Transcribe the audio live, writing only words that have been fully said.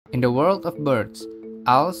In the world of birds,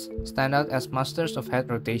 owls stand out as masters of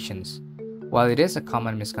head rotations. While it is a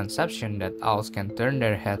common misconception that owls can turn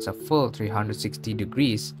their heads a full 360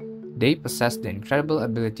 degrees, they possess the incredible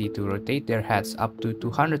ability to rotate their heads up to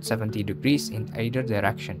 270 degrees in either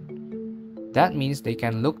direction. That means they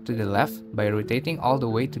can look to the left by rotating all the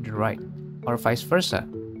way to the right, or vice versa.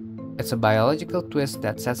 It's a biological twist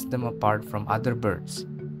that sets them apart from other birds.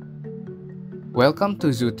 Welcome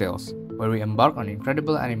to Zoo Tales, where we embark on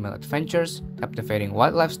incredible animal adventures, captivating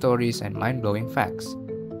wildlife stories, and mind-blowing facts.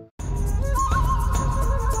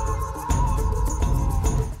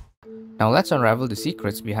 Now let's unravel the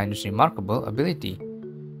secrets behind this remarkable ability.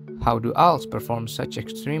 How do owls perform such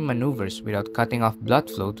extreme maneuvers without cutting off blood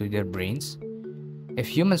flow to their brains? If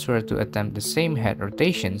humans were to attempt the same head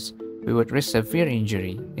rotations, we would risk severe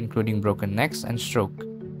injury, including broken necks and stroke.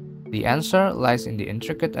 The answer lies in the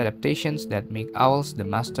intricate adaptations that make owls the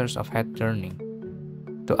masters of head turning.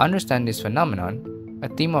 To understand this phenomenon, a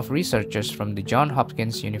team of researchers from the Johns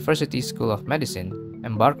Hopkins University School of Medicine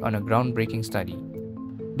embarked on a groundbreaking study.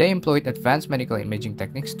 They employed advanced medical imaging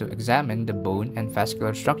techniques to examine the bone and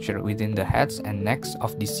vascular structure within the heads and necks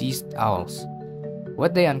of deceased owls.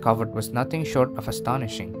 What they uncovered was nothing short of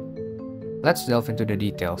astonishing. Let's delve into the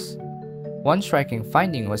details. One striking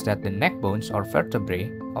finding was that the neck bones or vertebrae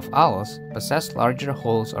of owls possess larger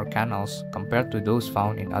holes or canals compared to those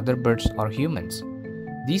found in other birds or humans.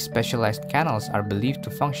 These specialized canals are believed to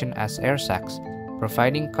function as air sacs,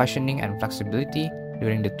 providing cushioning and flexibility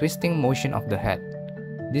during the twisting motion of the head.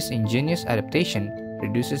 This ingenious adaptation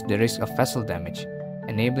reduces the risk of vessel damage,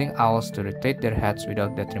 enabling owls to rotate their heads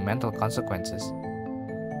without detrimental consequences.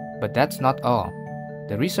 But that's not all.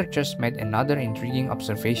 The researchers made another intriguing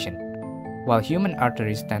observation. While human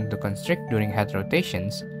arteries tend to constrict during head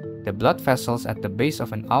rotations, the blood vessels at the base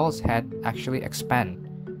of an owl's head actually expand.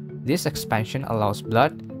 This expansion allows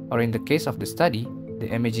blood, or in the case of the study, the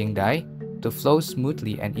imaging dye, to flow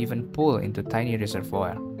smoothly and even pool into tiny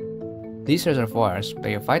reservoirs. These reservoirs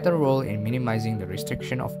play a vital role in minimizing the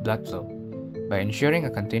restriction of blood flow. By ensuring a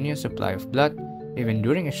continuous supply of blood, even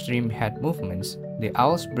during extreme head movements, the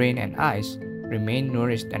owl's brain and eyes remain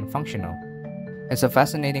nourished and functional. It's a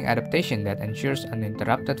fascinating adaptation that ensures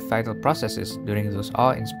uninterrupted vital processes during those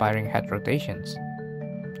awe-inspiring head rotations.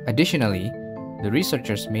 Additionally, the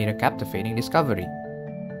researchers made a captivating discovery.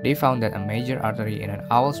 They found that a major artery in an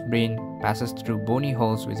owl's brain passes through bony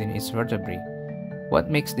holes within its vertebrae.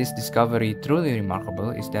 What makes this discovery truly remarkable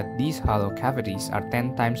is that these hollow cavities are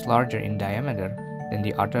 10 times larger in diameter than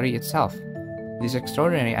the artery itself. This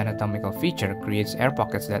extraordinary anatomical feature creates air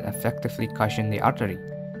pockets that effectively cushion the artery,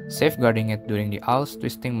 safeguarding it during the owl's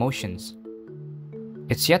twisting motions.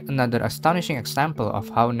 It's yet another astonishing example of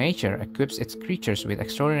how nature equips its creatures with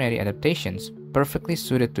extraordinary adaptations perfectly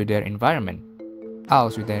suited to their environment.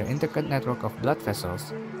 Owls, with their intricate network of blood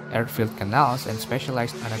vessels, air-filled canals, and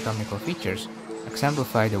specialized anatomical features,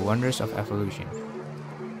 exemplify the wonders of evolution.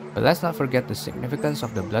 But let's not forget the significance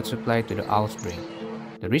of the blood supply to the owl's brain.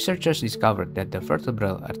 The researchers discovered that the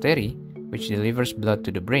vertebral artery, which delivers blood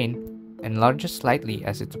to the brain, enlarges slightly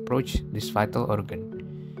as it approaches this vital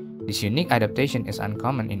organ. This unique adaptation is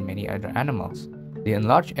uncommon in many other animals. The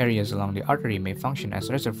enlarged areas along the artery may function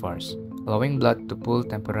as reservoirs, allowing blood to pool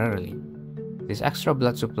temporarily. This extra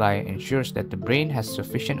blood supply ensures that the brain has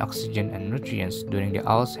sufficient oxygen and nutrients during the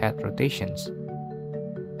owl's head rotations.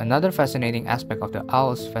 Another fascinating aspect of the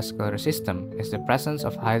owl's vascular system is the presence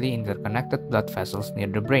of highly interconnected blood vessels near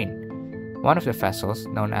the brain. One of the vessels,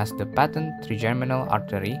 known as the patent trigeminal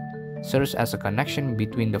artery, serves as a connection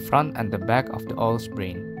between the front and the back of the owl's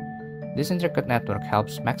brain. This intricate network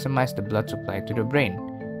helps maximize the blood supply to the brain,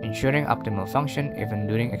 ensuring optimal function even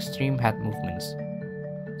during extreme head movements.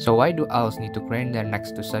 So why do owls need to crane their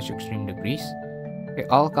necks to such extreme degrees? It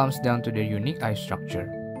all comes down to their unique eye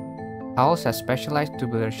structure. Owls have specialized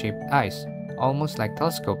tubular-shaped eyes, almost like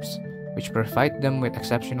telescopes, which provide them with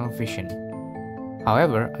exceptional vision.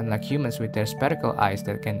 However, unlike humans with their spherical eyes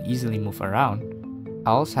that can easily move around,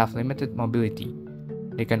 owls have limited mobility.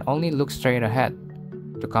 They can only look straight ahead.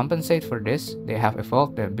 To compensate for this, they have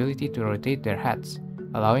evolved the ability to rotate their heads,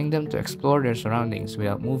 allowing them to explore their surroundings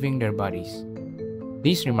without moving their bodies.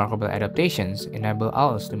 These remarkable adaptations enable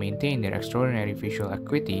owls to maintain their extraordinary visual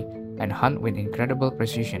acuity and hunt with incredible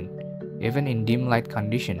precision, even in dim light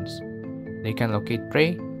conditions. They can locate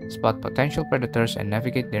prey, spot potential predators, and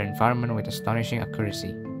navigate their environment with astonishing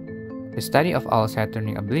accuracy. The study of owls'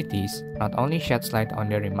 head-turning abilities not only sheds light on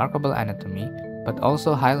their remarkable anatomy, but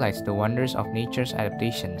also highlights the wonders of nature's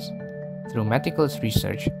adaptations. Through meticulous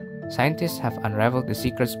research, scientists have unraveled the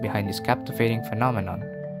secrets behind this captivating phenomenon,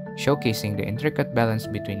 showcasing the intricate balance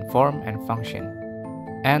between form and function.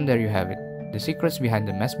 And there you have it, the secrets behind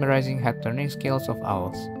the mesmerizing head-turning skills of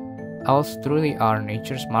owls. Owls truly are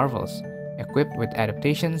nature's marvels, equipped with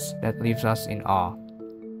adaptations that leaves us in awe.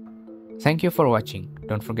 Thank you for watching.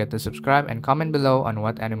 Don't forget to subscribe and comment below on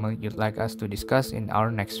what animal you'd like us to discuss in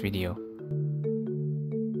our next video.